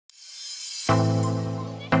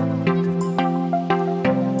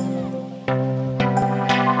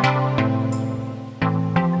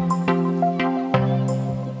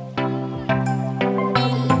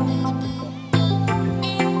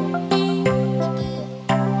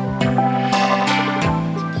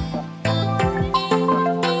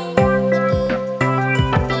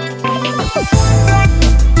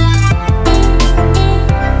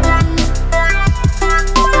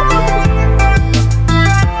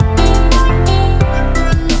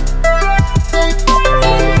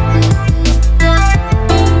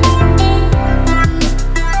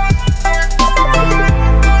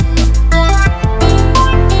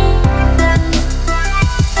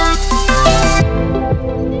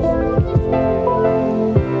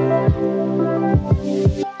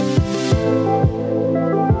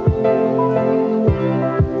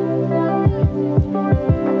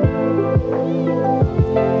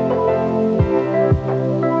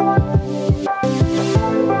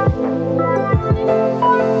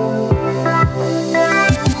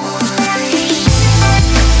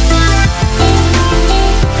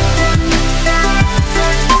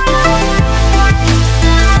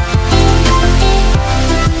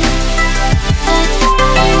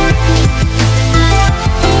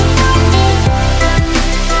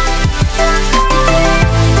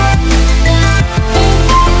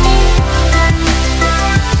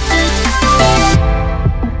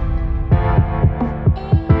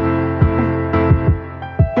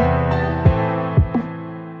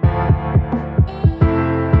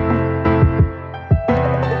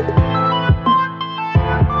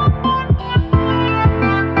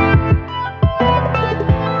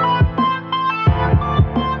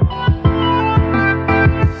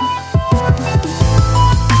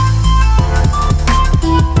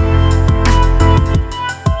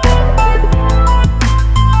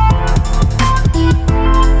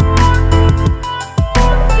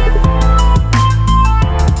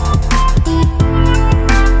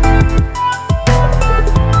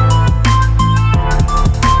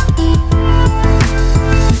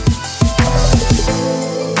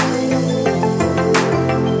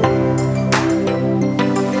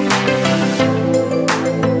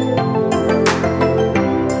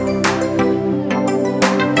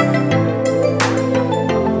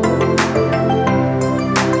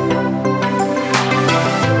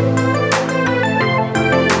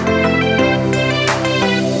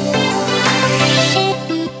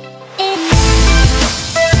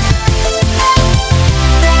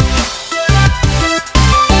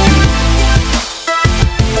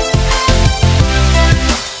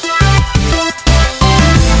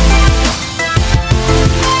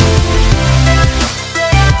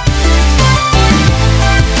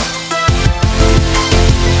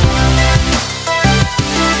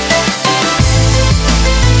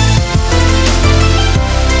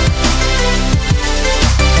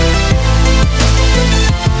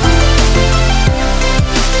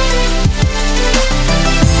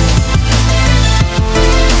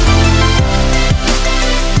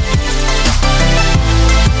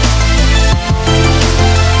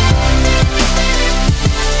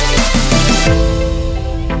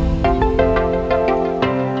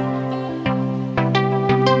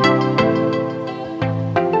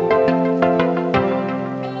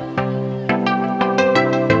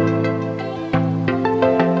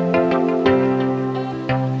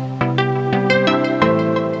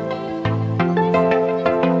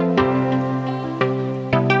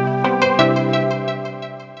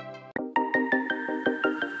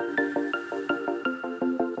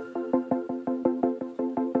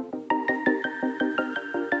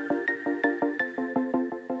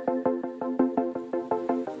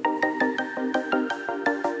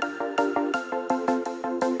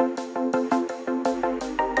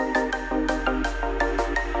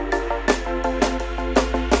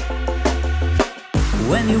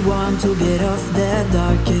you want to get off the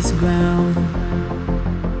darkest ground,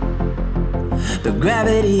 but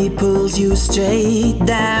gravity pulls you straight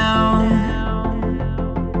down.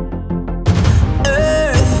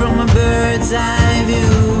 Earth from a bird's eye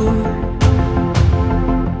view.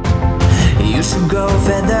 You should grow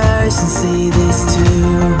feathers and see this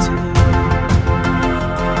too.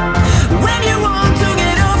 When you want to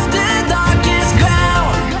get off the darkest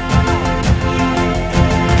ground,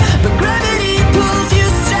 but gravity pulls you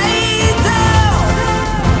straight down.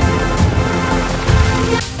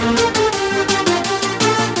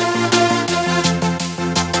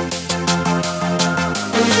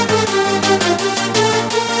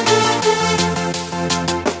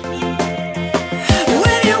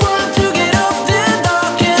 When you want to get off the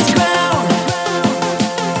darkest ground,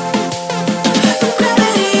 but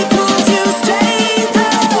gravity pulls you straight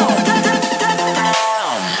down.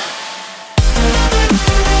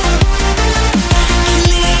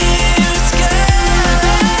 Clear sky.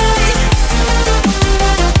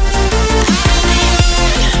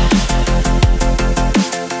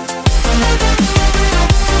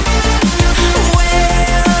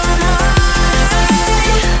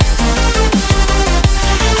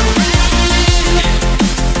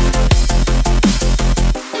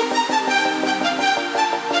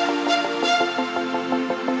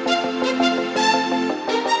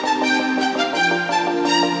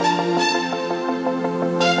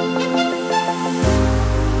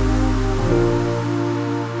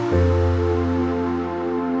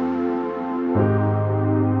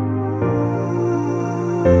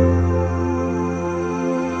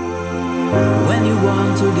 Where am When you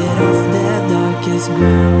want to get off the darkest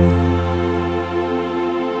ground,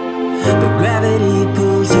 but gravity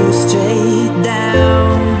pulls you straight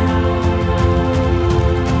down.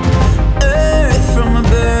 Earth from a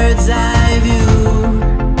bird's eye view.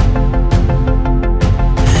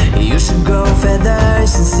 You should grow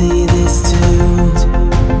feathers and see this too.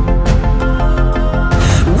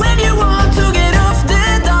 When you want to get off the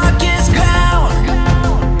darkest ground,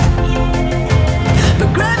 but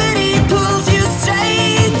gravity pulls you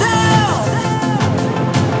straight down.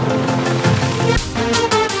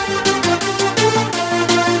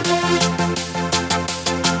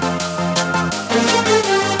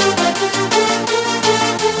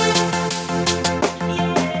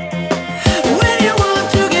 When you want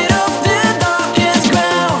to get off the darkest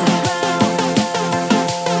ground,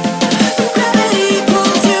 but gravity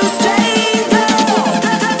pulls you straight down.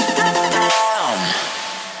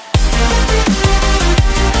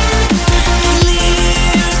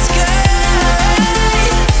 Clear sky.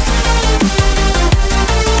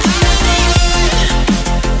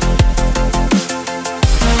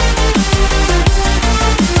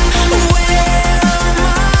 Where am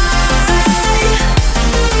I?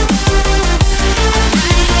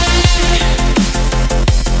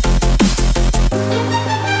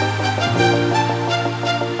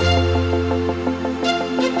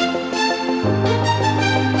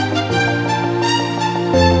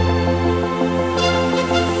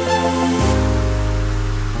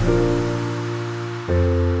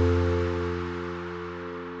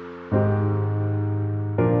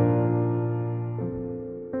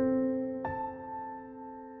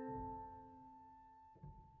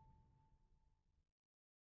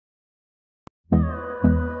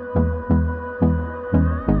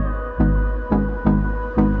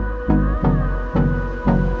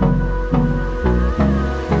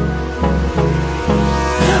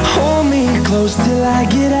 Hold me close till I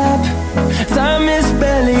get up. Time is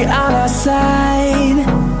barely on our side.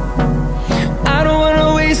 I don't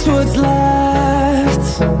wanna waste what's left.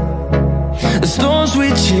 The storms we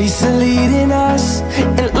chase are leading us,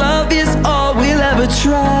 and love is all we'll ever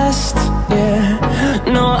trust. Yeah,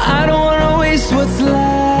 no, I don't wanna waste what's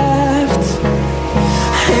left.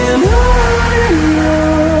 And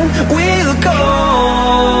on we'll go,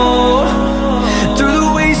 through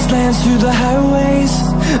the wastelands, through the highways,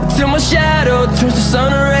 till my shadow turns to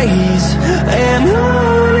sun rays. And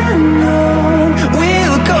on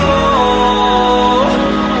we'll go,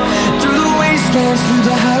 through the wastelands, through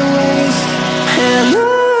the highways, and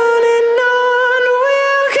on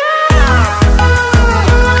we'll go.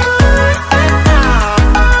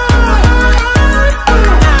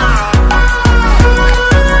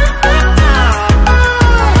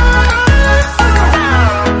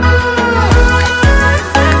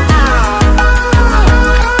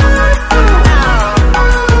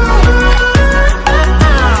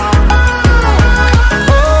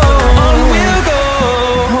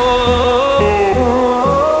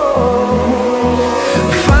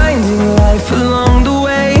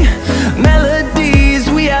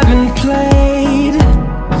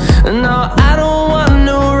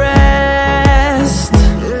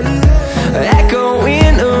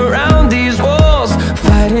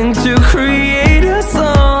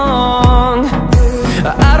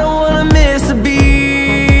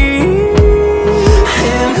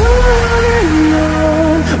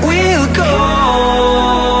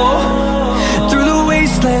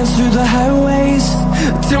 wastelands, through the highways,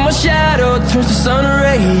 till my shadow turns to sun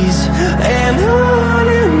rays. And on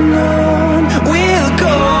we'll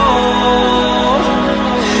go,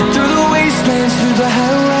 through the wastelands, through the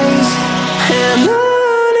highways, and on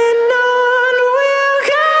we'll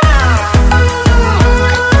go.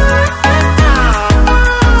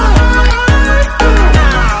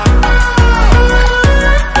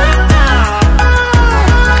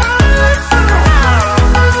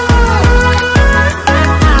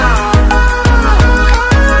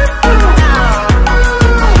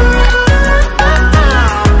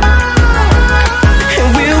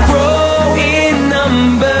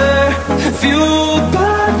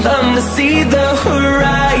 See the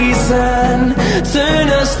horizon turn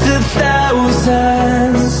us to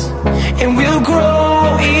thousands, and we'll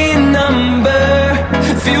grow in number,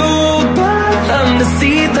 fueled by them to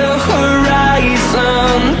see the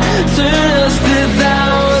horizon turn us to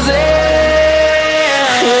thousands.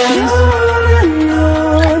 And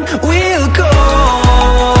on we'll go,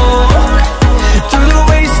 through the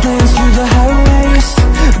wastelands, through the highways,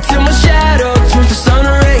 till my shadow turns to sun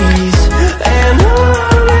rays. And